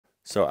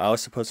So I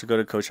was supposed to go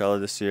to Coachella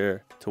this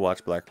year to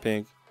watch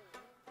BLACKPINK,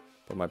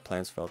 but my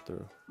plans fell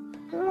through.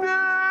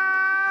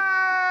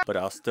 But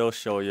I'll still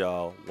show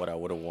y'all what I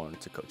would have worn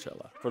to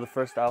Coachella. For the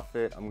first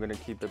outfit, I'm gonna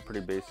keep it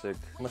pretty basic.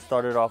 I'm gonna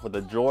start it off with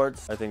the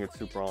jorts. I think it's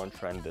super on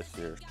trend this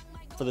year.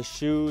 For the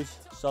shoes,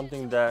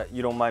 something that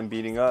you don't mind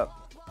beating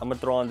up, I'm gonna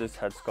throw on this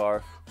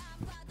headscarf.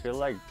 I feel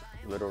like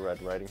Little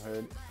Red Riding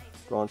Hood.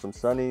 Throw on some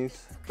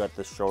sunnies. Got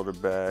this shoulder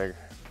bag.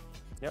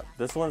 Yep,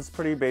 this one's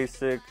pretty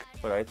basic,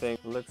 but I think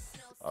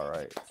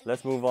alright,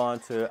 let's move on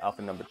to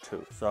outfit number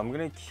 2. So I'm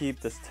gonna keep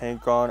this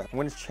tank on. I'm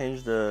gonna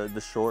change the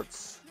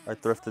shorts. I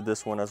thrifted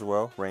this one as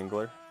well,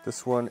 Wrangler.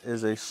 This one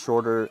is a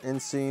shorter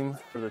inseam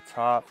for the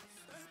top.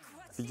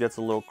 If it gets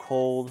a little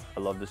cold, I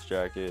love this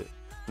jacket.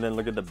 And then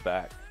look at the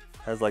back.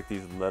 It has like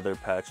these leather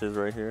patches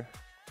right here.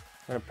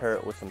 I'm gonna pair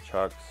it with some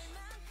chucks.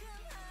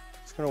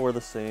 Just gonna wear the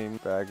same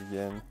bag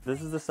again.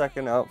 This is the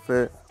second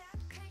outfit.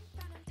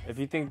 If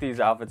you think these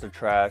outfits are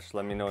trash,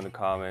 let me know in the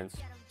comments.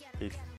 Peace.